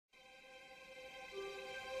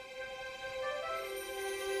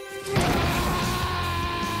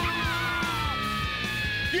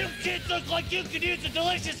You kids look like you could use a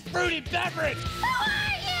delicious fruity beverage. Who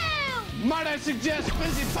are you? Might I suggest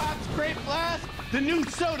Fizzy Pop's Grape Blast? The new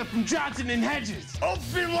soda from Johnson & Hedges.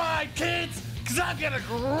 Open wide, kids, because I'm going to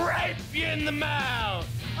grape you in the mouth.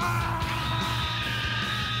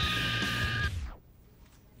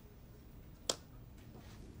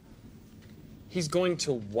 He's going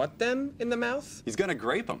to what them in the mouth? He's gonna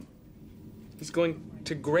grape them. He's going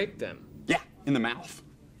to grape them. Yeah, in the mouth.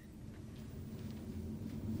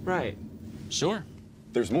 Right. Sure.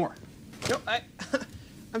 There's more. No,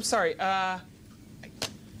 I'm sorry. All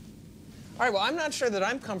right, well, I'm not sure that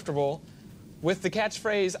I'm comfortable with the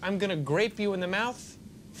catchphrase, I'm gonna grape you in the mouth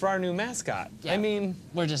for our new mascot. Yeah, I mean...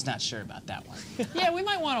 We're just not sure about that one. Yeah, we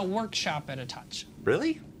might want to workshop it a touch.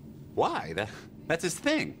 Really? Why? That's his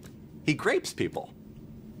thing. He grapes people.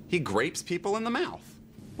 He grapes people in the mouth.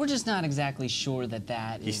 We're just not exactly sure that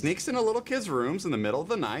that He is... sneaks into little kids' rooms in the middle of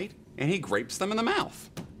the night, and he grapes them in the mouth.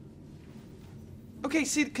 Okay,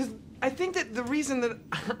 see, because I think that the reason that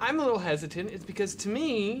I'm a little hesitant is because to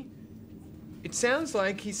me, it sounds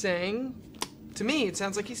like he's saying,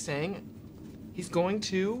 he's going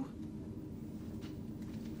to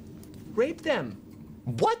rape them.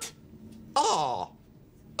 What? Oh,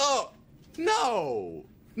 no.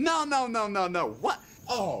 No. What?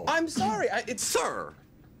 Oh. I'm sorry, Sir,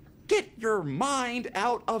 get your mind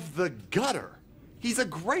out of the gutter. He's a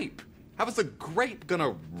grape. How is a grape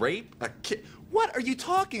gonna rape a kid? What are you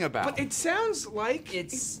talking about? But it sounds like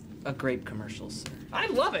It's a grape commercial, sir. I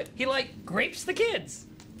love it. He, like, grapes the kids.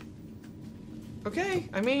 Okay,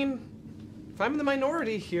 I mean, if I'm in the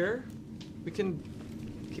minority here, we can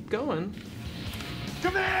keep going.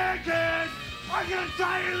 Come here, kids. I'm going to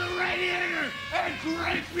tie you to the radiator and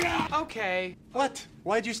grape you. Okay, What?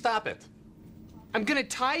 Why'd you stop it? I'm gonna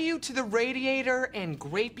tie you to the radiator and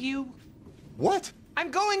grape you. What? I'm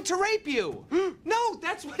going to rape you. No,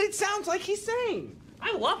 that's what it sounds like he's saying.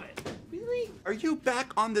 I love it. Really? Are you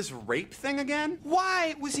back on this rape thing again?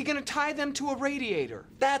 Why was he gonna tie them to a radiator?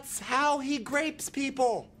 That's how he grapes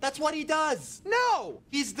people. That's what he does. No!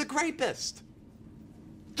 He's the grapist.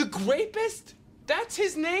 The grapist? That's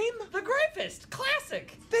his name? The Grapist.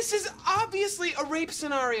 Classic. This is obviously a rape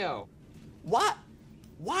scenario. What?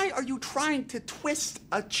 Why are you trying to twist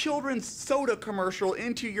a children's soda commercial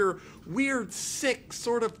into your weird, sick,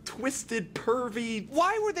 sort of twisted, pervy...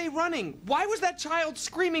 Why were they running? Why was that child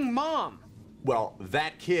screaming mom? Well,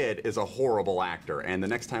 that kid is a horrible actor, and the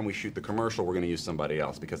next time we shoot the commercial, we're gonna use somebody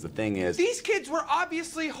else, because the thing is... These kids were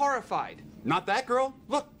obviously horrified. Not that girl.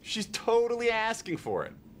 Look, she's totally asking for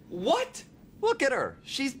it. What? Look at her.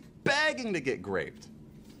 She's begging to get graped.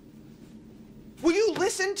 Will you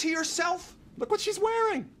listen to yourself? Look what she's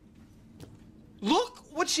wearing. Look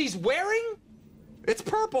what she's wearing? It's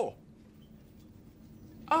purple.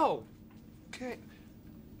 Oh, okay.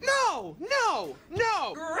 No!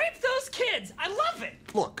 Grape those kids. I love it.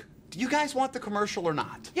 Look, do you guys want the commercial or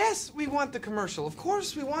not? Yes, we want the commercial. Of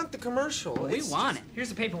course we want the commercial. We want it. Here's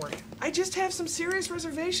the paperwork. I just have some serious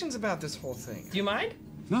reservations about this whole thing. Do you mind?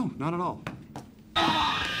 No, not at all.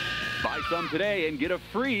 Buy some today and get a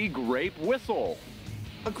free grape whistle.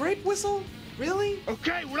 A grape whistle? Really?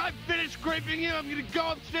 Okay, when I finish graping you, I'm gonna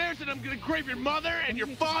go upstairs and I'm gonna grape your mother and your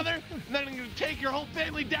father, and then I'm gonna take your whole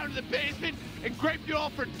family down to the basement and grape you all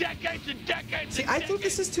for decades and decades. See, and I think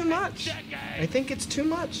this is too much. decades. I think it's too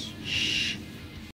much. Shh.